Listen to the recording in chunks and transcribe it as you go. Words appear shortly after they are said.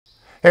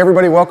Hey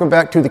everybody, welcome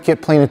back to the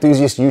Kitplane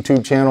Enthusiast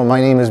YouTube channel.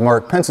 My name is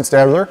Mark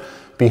Penson-Stadler.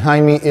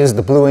 Behind me is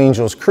the Blue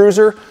Angels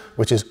Cruiser,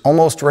 which is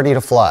almost ready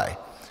to fly.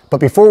 But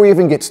before we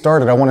even get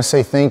started, I want to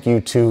say thank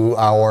you to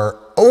our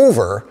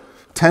over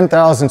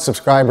 10,000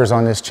 subscribers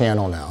on this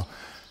channel now.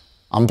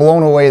 I'm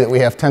blown away that we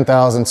have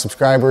 10,000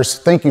 subscribers.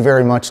 Thank you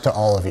very much to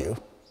all of you.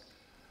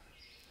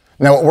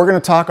 Now, what we're going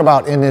to talk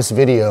about in this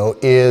video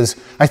is,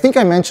 I think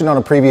I mentioned on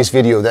a previous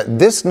video that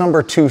this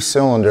number 2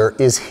 cylinder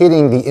is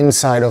hitting the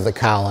inside of the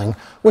cowling,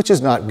 which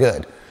is not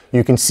good.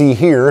 You can see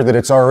here that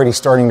it's already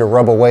starting to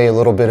rub away a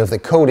little bit of the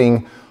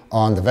coating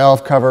on the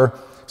valve cover,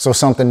 so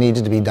something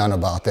needs to be done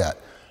about that.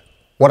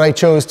 What I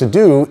chose to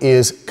do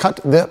is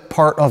cut that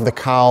part of the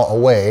cowl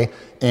away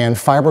and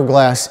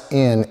fiberglass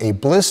in a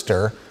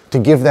blister to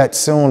give that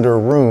cylinder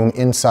room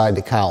inside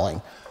the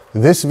cowling.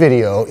 This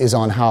video is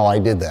on how I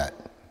did that.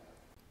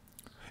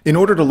 In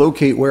order to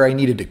locate where I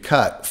needed to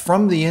cut,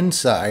 from the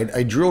inside,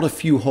 I drilled a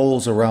few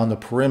holes around the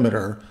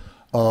perimeter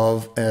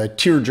of a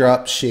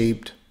teardrop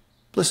shaped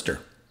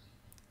blister.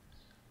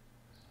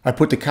 I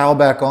put the cowl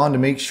back on to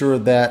make sure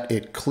that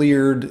it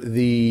cleared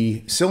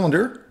the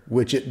cylinder,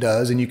 which it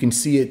does, and you can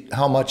see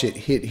how much it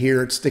hit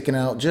here. It's sticking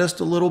out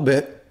just a little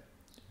bit.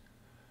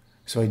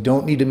 So I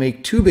don't need to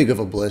make too big of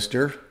a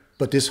blister,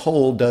 but this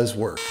hole does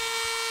work.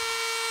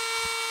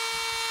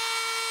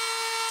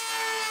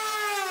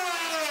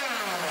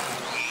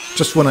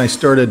 Just when I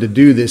started to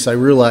do this, I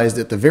realized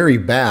at the very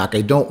back,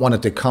 I don't want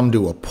it to come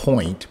to a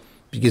point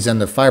because then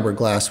the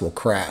fiberglass will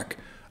crack.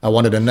 I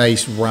wanted a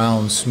nice,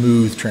 round,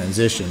 smooth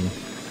transition.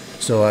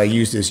 So I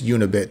used this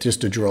unibit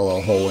just to drill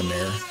a hole in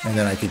there, and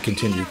then I could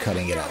continue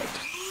cutting it out.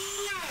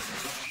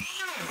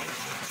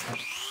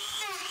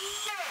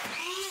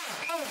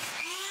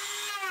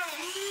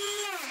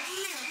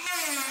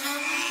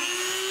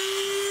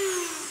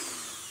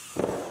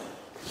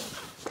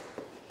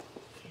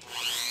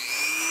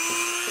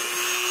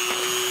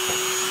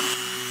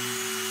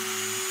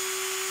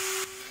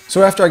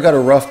 So after I got a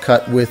rough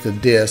cut with the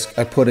disc,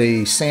 I put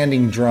a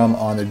sanding drum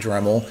on the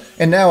Dremel,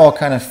 and now I'll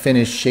kind of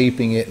finish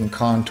shaping it and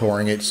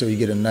contouring it so you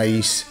get a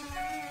nice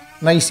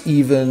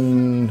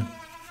even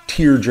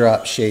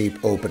teardrop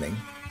shape opening.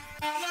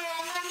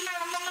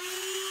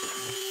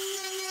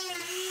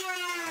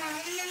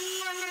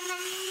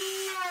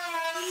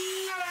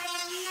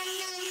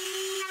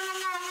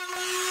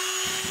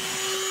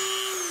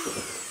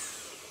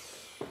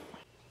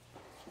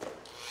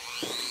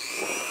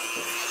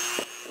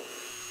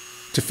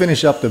 To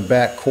finish up the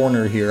back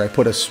corner here, I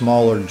put a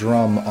smaller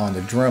drum on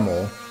the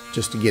Dremel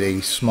just to get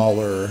a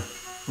smaller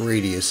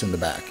radius in the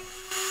back.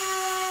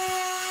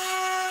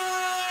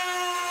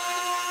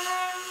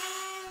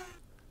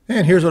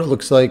 And here's what it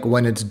looks like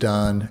when it's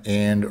done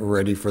and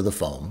ready for the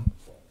foam.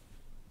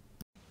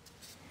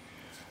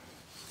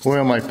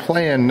 Well, my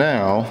plan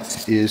now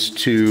is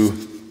to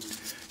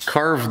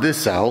carve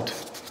this out.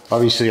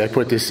 Obviously, I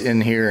put this in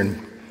here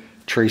and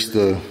trace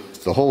the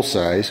hole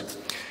size.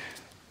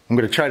 I'm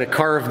going to try to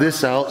carve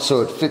this out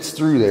so it fits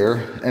through there,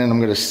 and I'm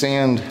going to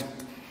sand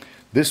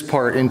this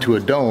part into a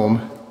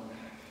dome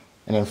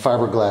and then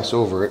fiberglass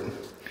over it.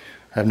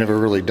 I've never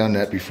really done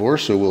that before,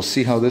 so we'll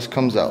see how this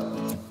comes out.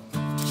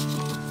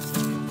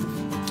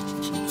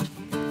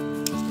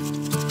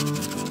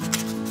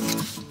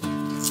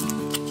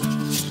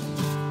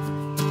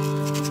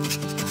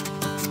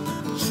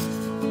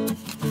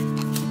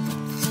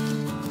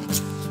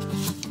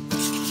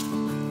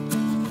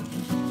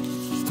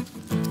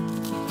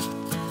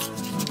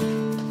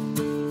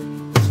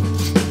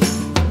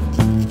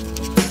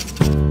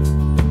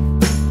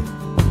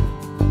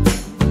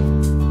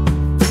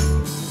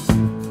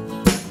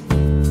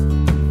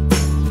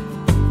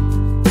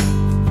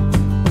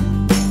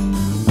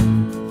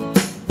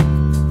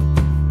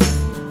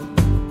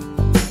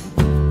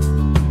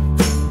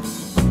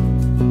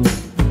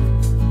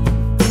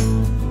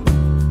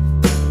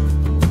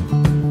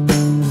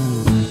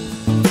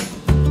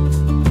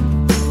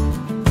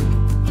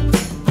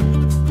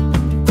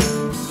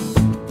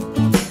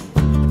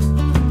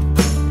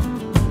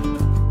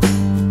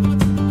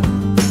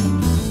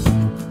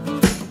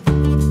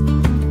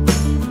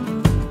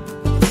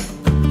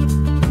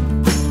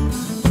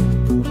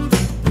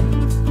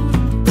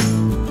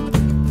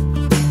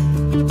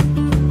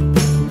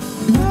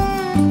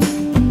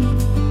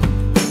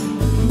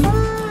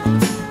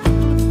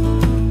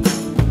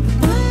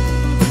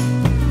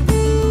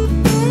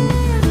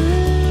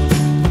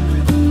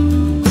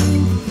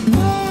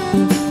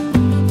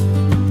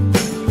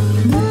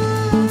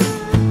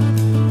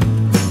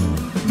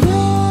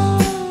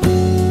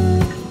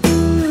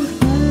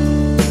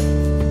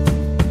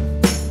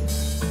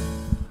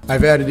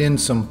 I've added in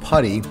some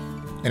putty,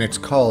 and it's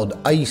called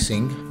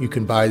icing. You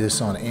can buy this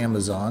on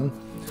Amazon.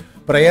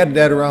 But I added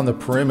that around the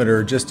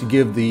perimeter just to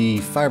give the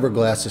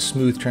fiberglass a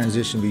smooth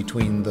transition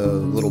between the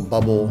little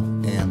bubble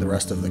and the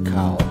rest of the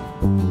cowl.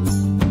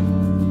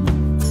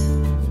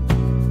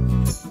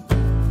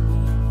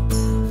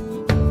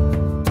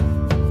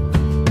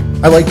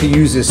 I like to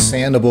use this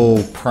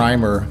sandable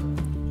primer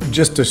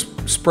just to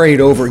spray it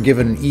over, give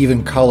it an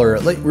even color.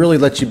 It really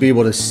lets you be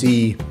able to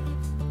see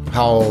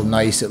how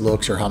nice it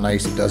looks or how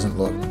nice it doesn't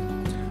look.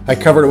 I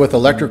covered it with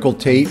electrical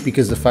tape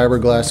because the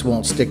fiberglass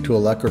won't stick to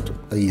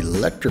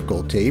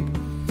electrical tape.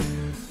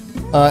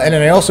 And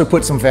then I also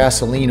put some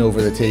Vaseline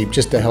over the tape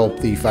just to help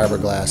the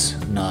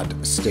fiberglass not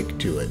stick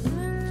to it.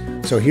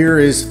 So here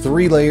is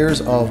 3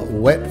 layers of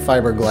wet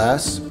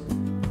fiberglass.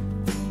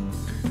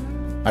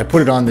 I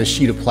put it on this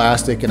sheet of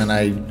plastic and then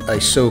I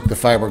soak the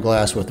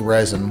fiberglass with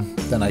resin.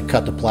 Then I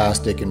cut the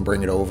plastic and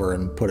bring it over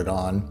and put it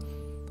on.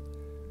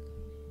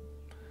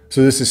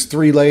 So this is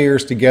 3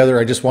 layers together.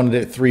 I just wanted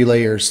it 3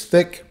 layers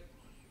thick.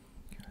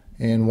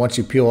 And once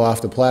you peel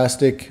off the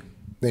plastic,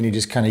 then you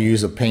just kind of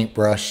use a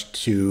paintbrush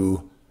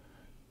to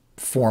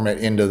form it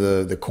into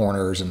the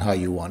corners and how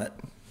you want it.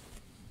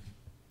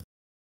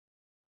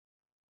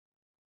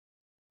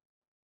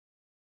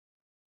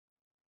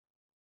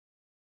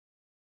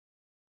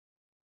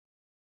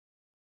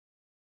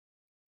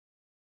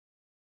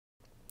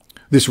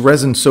 This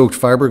resin-soaked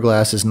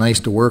fiberglass is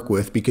nice to work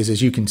with because,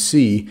 as you can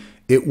see,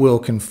 it will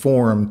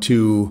conform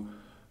to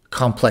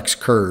complex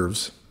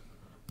curves.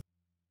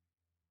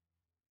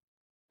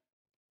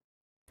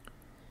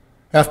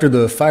 After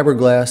the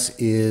fiberglass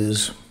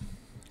is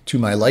to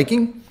my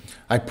liking,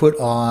 I put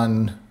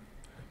on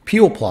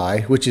peel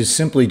ply, which is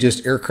simply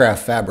just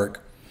aircraft fabric,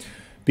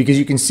 because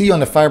you can see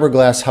on the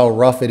fiberglass how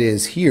rough it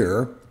is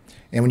here,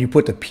 and when you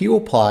put the peel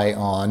ply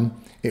on,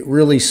 it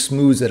really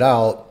smooths it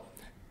out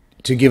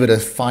to give it a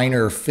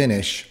finer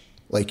finish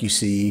like you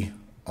see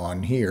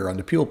on here on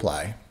the peel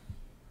ply.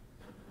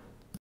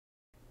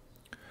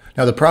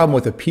 Now the problem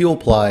with the peel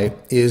ply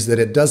is that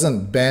it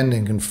doesn't bend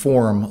and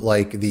conform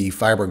like the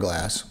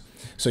fiberglass.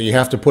 So you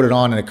have to put it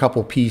on in a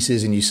couple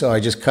pieces, and you saw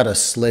I just cut a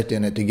slit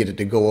in it to get it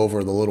to go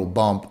over the little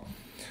bump.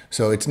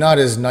 So it's not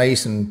as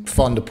nice and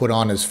fun to put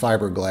on as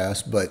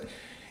fiberglass, but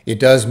it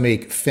does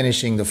make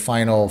finishing the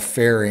final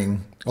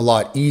fairing a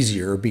lot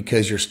easier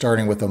because you're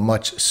starting with a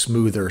much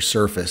smoother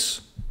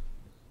surface.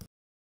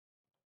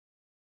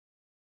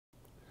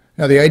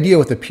 Now the idea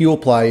with the peel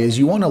ply is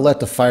you want to let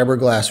the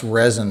fiberglass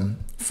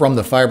resin from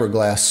the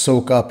fiberglass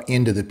soak up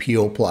into the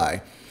peel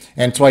ply.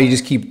 And that's why you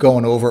just keep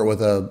going over it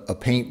with a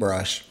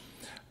paintbrush.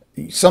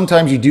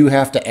 Sometimes you do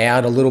have to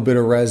add a little bit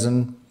of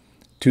resin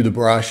to the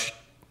brush,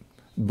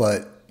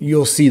 but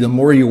you'll see the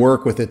more you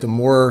work with it, the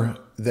more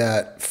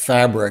that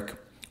fabric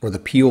or the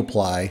peel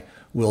ply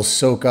will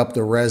soak up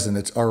the resin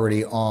that's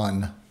already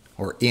on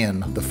or in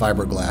the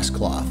fiberglass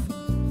cloth.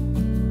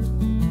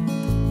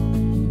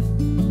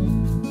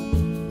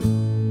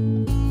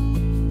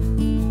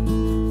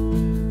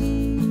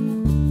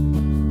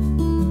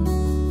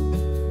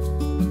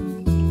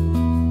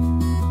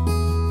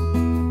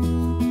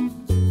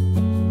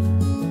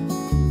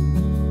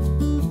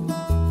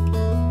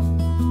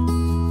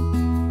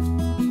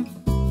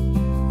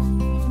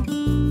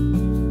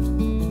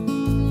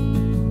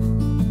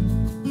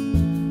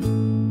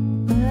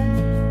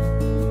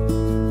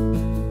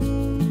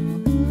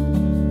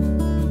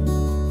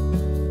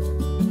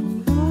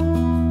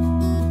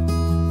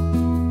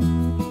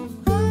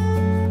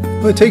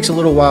 Well, it takes a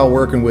little while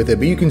working with it,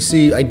 but you can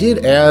see I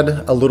did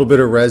add a little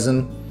bit of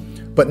resin,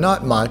 but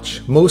not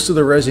much. Most of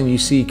the resin you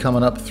see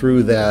coming up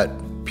through that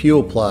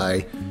peel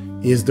ply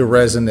is the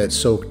resin that's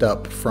soaked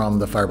up from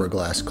the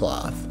fiberglass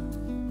cloth.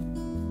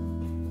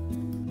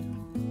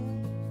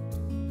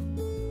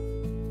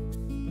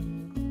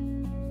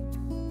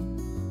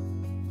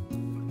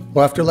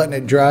 Well, after letting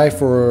it dry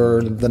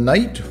for the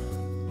night,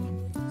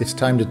 it's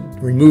time to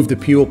remove the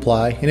peel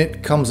ply, and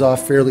it comes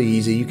off fairly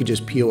easy. You could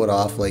just peel it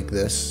off like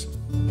this.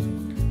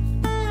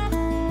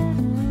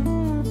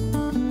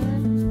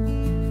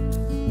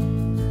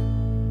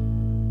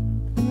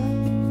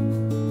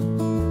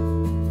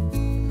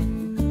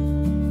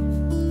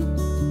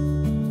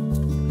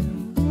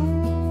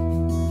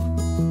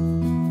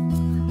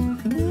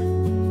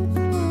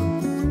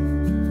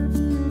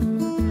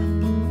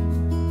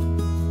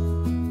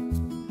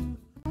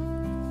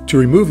 To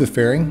remove the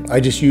fairing,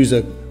 I just use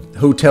a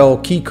hotel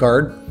key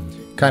card,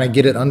 kind of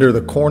get it under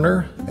the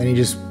corner, and you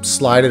just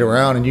slide it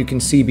around, and you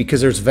can see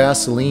because there's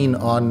Vaseline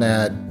on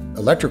that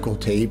electrical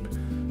tape,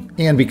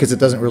 and because it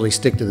doesn't really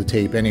stick to the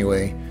tape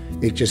anyway,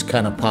 it just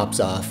kind of pops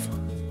off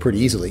pretty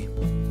easily.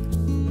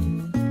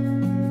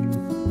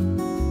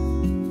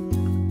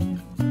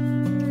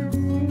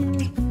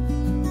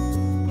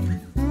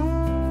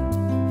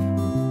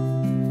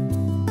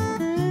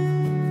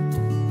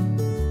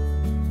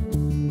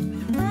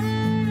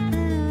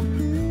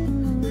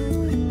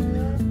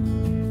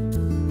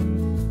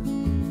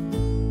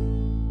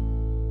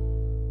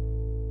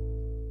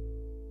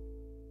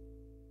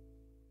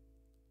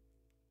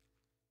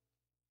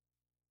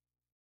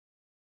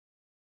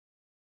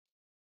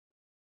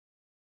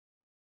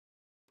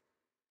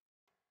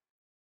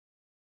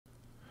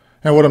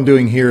 Now what I'm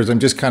doing here is I'm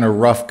just kind of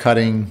rough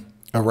cutting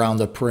around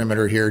the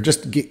perimeter here,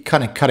 just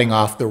kind of cutting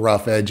off the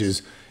rough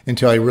edges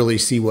until I really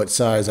see what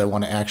size I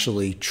want to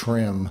actually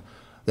trim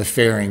the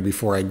fairing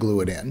before I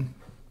glue it in.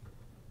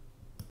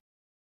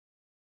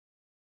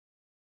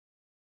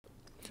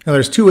 Now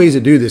there's 2 ways to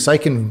do this. I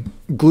can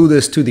glue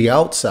this to the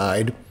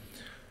outside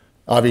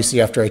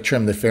obviously after I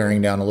trim the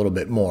fairing down a little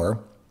bit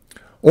more.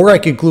 Or I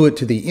could glue it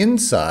to the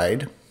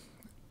inside,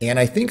 and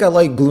I think I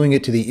like gluing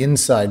it to the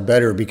inside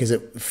better because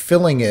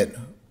filling it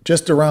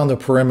just around the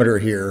perimeter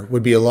here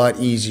would be a lot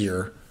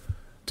easier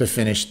to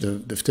finish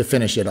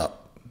it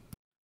up.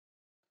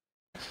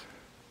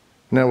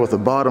 Now with the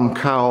bottom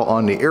cowl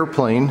on the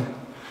airplane,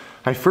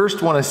 I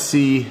first want to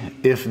see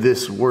if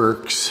this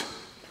works,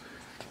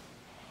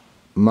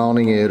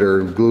 mounting it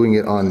or gluing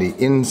it on the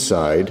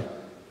inside.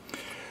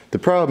 The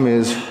problem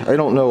is I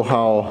don't know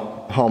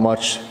how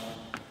much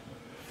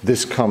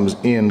this comes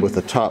in with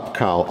the top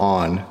cowl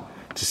on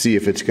to see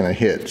if it's going to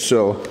hit.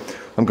 So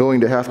I'm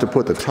going to have to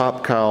put the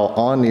top cowl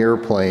on the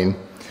airplane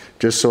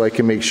just so I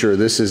can make sure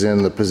this is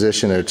in the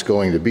position that it's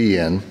going to be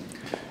in.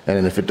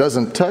 And if it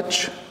doesn't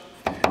touch,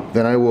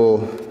 then I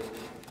will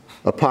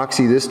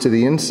epoxy this to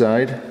the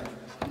inside,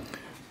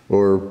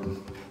 or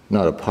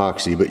not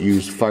epoxy, but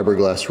use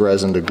fiberglass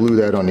resin to glue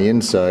that on the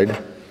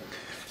inside.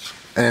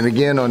 And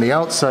again, on the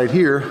outside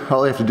here,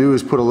 all I have to do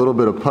is put a little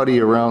bit of putty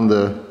around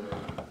the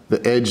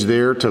edge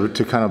there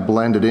to kind of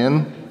blend it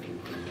in,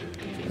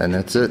 and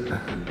that's it.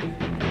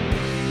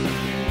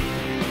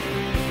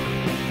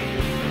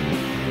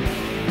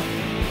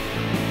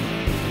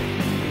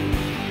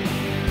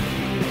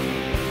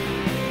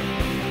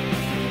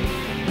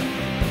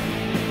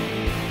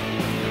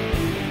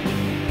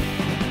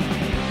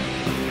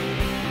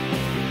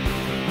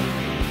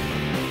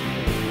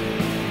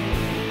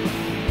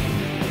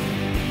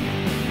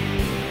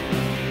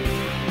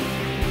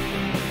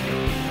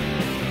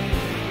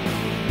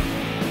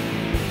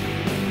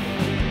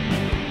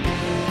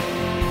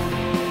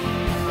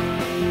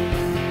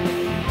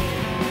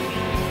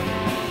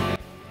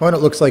 Well,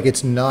 it looks like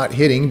it's not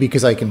hitting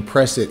because I can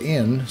press it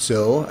in,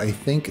 so I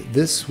think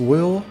this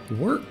will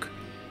work.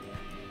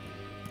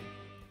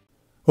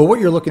 Well, what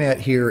you're looking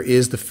at here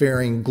is the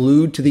fairing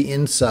glued to the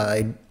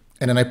inside,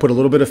 and then I put a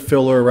little bit of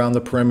filler around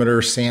the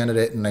perimeter, sanded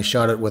it, and I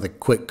shot it with a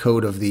quick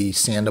coat of the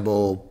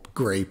sandable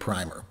gray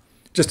primer,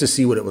 just to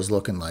see what it was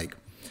looking like.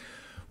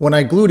 When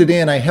I glued it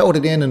in, I held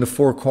it in the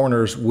four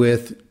corners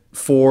with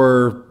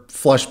 4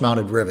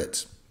 flush-mounted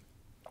rivets.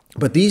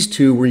 But these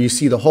two, where you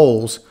see the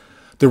holes,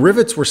 the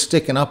rivets were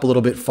sticking up a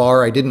little bit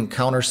far. I didn't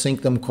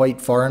countersink them quite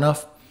far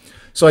enough.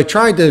 So I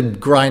tried to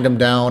grind them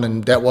down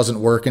and that wasn't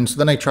working. So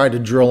then I tried to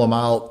drill them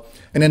out.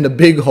 And in the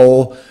big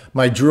hole,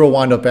 my drill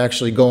wound up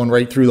actually going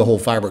right through the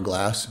whole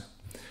fiberglass.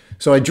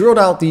 So I drilled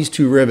out these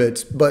 2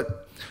 rivets,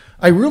 but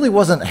I really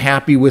wasn't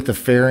happy with the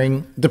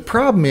fairing. The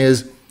problem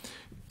is,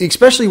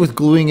 especially with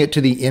gluing it to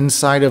the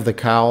inside of the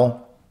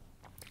cowl,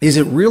 is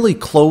it really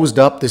closed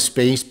up the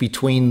space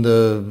between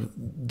the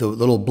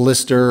little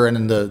blister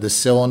and the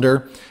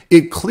cylinder.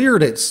 It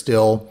cleared it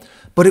still,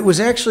 but it was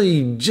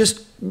actually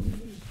just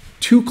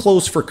too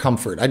close for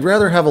comfort. I'd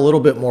rather have a little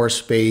bit more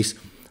space.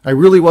 I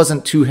really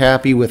wasn't too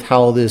happy with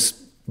how this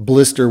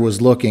blister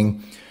was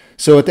looking.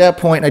 So at that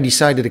point, I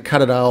decided to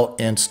cut it out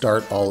and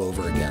start all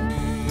over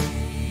again.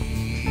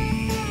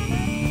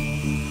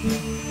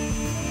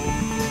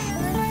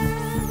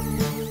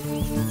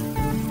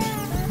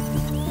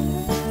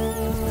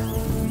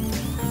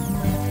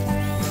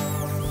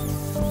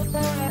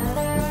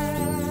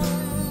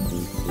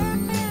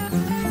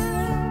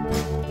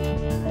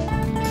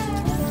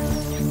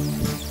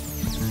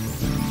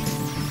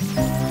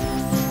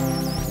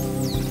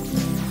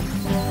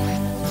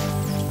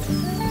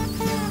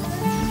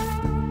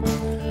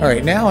 All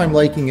right, now I'm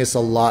liking this a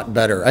lot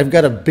better. I've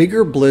got a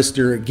bigger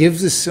blister, it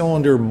gives the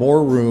cylinder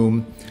more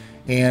room,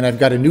 and I've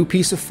got a new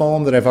piece of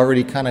foam that I've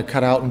already kind of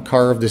cut out and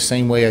carved the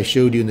same way I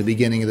showed you in the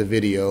beginning of the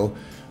video.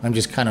 I'm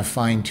just kind of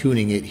fine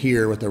tuning it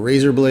here with a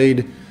razor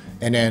blade,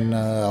 and then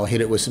I'll hit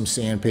it with some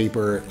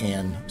sandpaper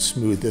and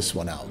smooth this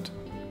one out.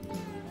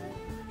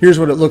 Here's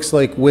what it looks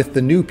like with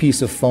the new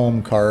piece of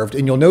foam carved,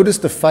 and you'll notice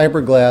the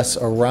fiberglass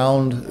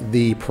around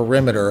the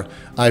perimeter.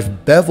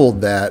 I've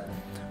beveled that,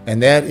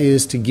 and that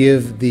is to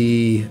give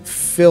the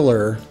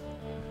filler,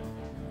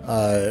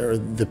 or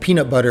the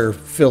peanut butter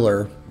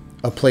filler,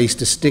 a place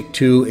to stick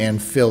to and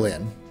fill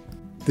in.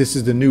 This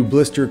is the new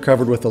blister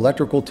covered with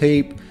electrical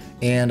tape,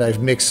 and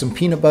I've mixed some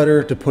peanut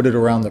butter to put it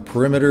around the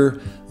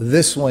perimeter.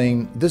 This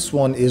one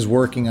is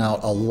working out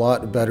a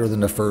lot better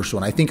than the first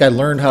one. I think I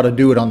learned how to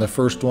do it on the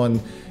first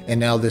one, and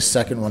now this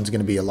second one's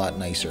gonna be a lot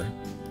nicer.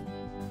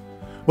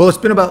 Well, it's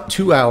been about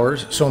 2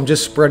 hours, so I'm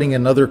just spreading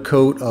another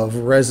coat of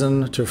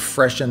resin to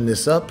freshen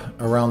this up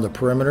around the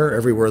perimeter,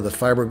 everywhere the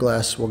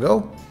fiberglass will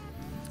go.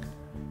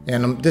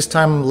 And this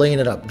time I'm laying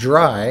it up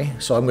dry,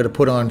 so I'm going to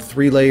put on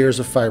 3 layers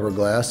of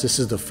fiberglass. This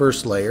is the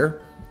first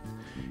layer.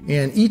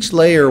 And each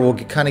layer will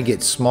kind of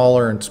get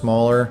smaller and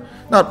smaller,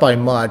 not by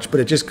much, but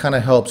it just kind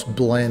of helps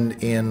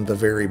blend in the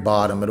very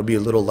bottom. It'll be a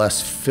little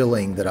less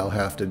filling that I'll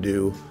have to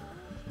do.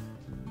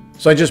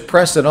 So I just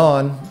press it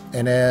on,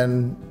 and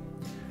then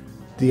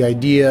the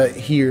idea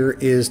here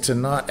is to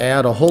not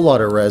add a whole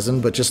lot of resin,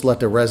 but just let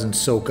the resin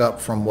soak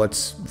up from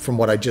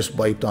what I just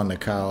wiped on the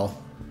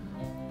cowl.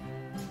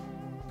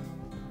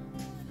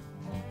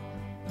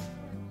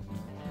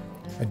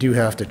 I do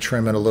have to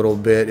trim it a little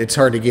bit. It's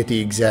hard to get the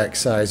exact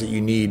size that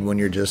you need when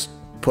you're just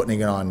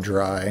putting it on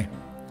dry.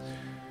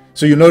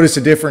 So you'll notice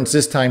the difference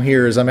this time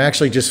here is I'm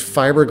actually just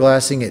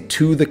fiberglassing it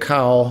to the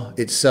cowl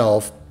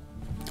itself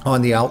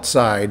on the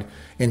outside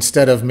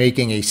instead of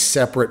making a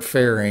separate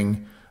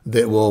fairing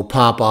that will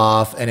pop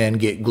off and then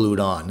get glued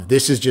on.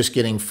 This is just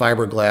getting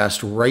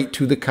fiberglassed right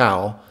to the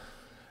cowl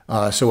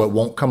so it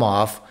won't come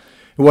off.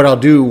 What I'll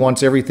do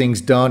once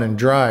everything's done and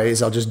dry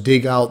is I'll just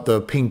dig out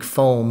the pink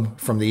foam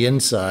from the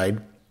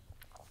inside,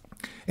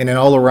 and then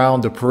all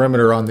around the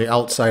perimeter on the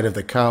outside of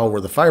the cowl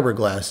where the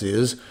fiberglass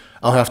is,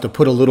 I'll have to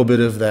put a little bit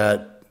of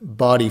that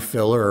body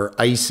filler or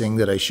icing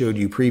that I showed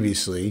you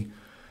previously,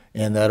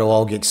 and that'll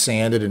all get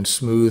sanded and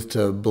smoothed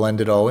to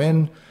blend it all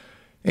in,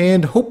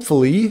 and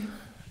hopefully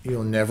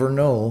you'll never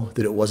know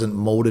that it wasn't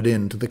molded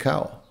into the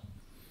cowl.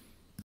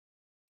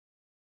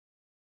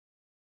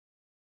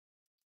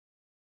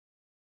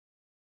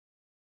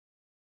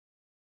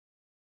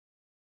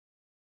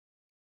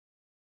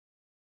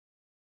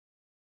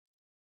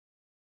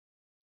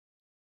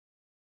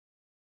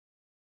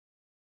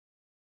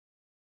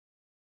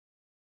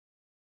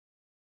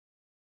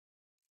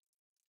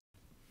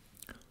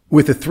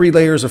 With the 3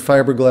 layers of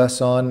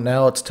fiberglass on,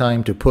 now it's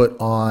time to put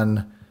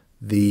on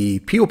the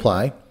peel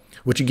ply,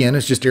 which again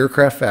is just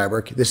aircraft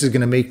fabric. This is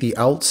going to make the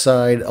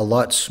outside a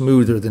lot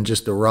smoother than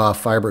just the raw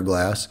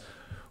fiberglass,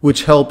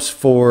 which helps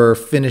for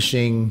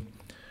finishing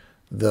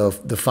the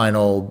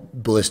final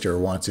blister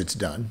once it's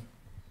done.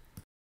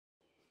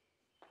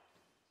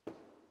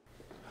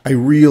 I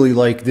really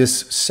like this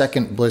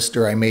second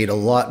blister I made a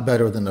lot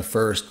better than the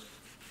first.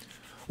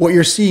 What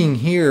you're seeing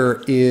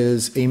here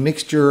is a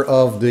mixture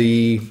of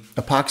the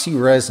epoxy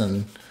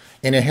resin,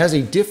 and it has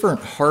a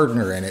different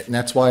hardener in it, and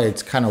that's why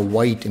it's kind of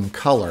white in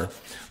color,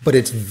 but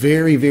it's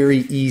very, very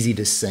easy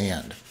to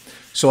sand.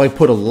 So I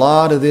put a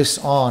lot of this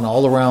on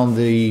all around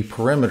the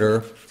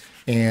perimeter,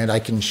 and I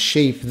can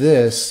shape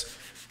this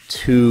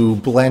to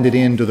blend it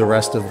into the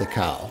rest of the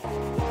cowl.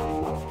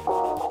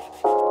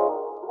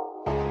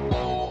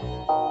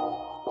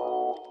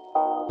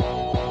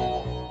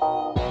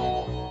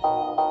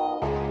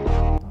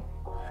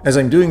 As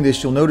I'm doing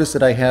this, you'll notice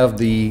that I have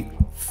the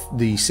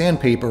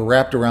sandpaper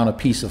wrapped around a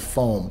piece of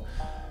foam.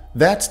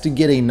 That's to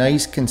get a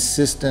nice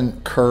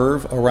consistent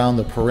curve around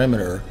the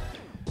perimeter.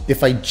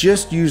 If I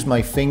just used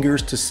my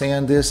fingers to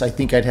sand this, I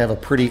think I'd have a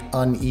pretty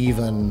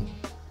uneven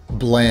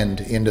blend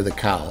into the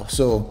cowl.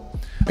 So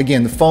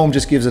again, the foam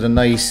just gives it a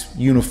nice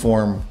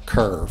uniform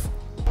curve.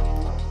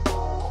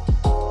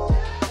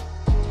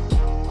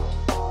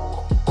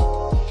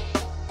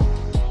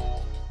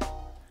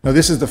 Now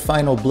this is the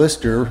final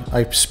blister.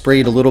 I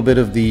sprayed a little bit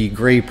of the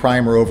gray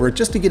primer over it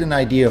just to get an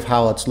idea of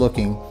how it's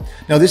looking.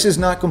 Now this is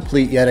not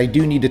complete yet. I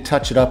do need to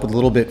touch it up with a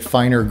little bit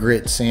finer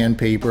grit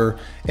sandpaper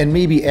and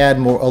maybe add a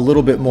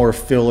little bit more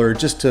filler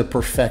just to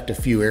perfect a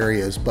few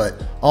areas.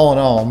 But all in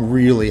all, I'm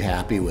really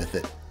happy with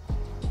it.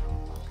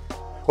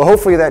 Well,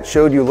 hopefully that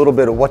showed you a little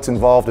bit of what's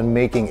involved in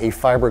making a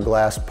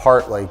fiberglass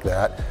part like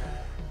that.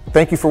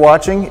 Thank you for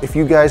watching. If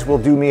you guys will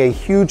do me a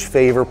huge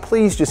favor,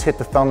 please just hit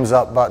the thumbs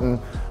up button.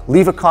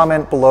 Leave a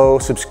comment below,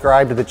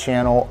 subscribe to the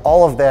channel.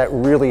 All of that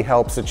really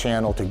helps the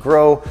channel to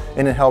grow,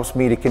 and it helps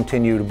me to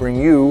continue to bring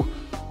you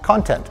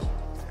content.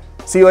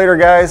 See you later,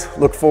 guys.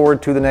 Look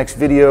forward to the next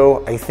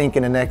video. I think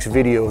in the next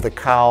video, the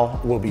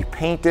cowl will be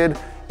painted,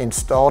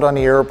 installed on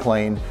the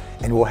airplane,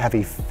 and we'll have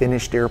a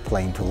finished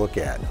airplane to look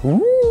at.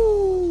 Woo!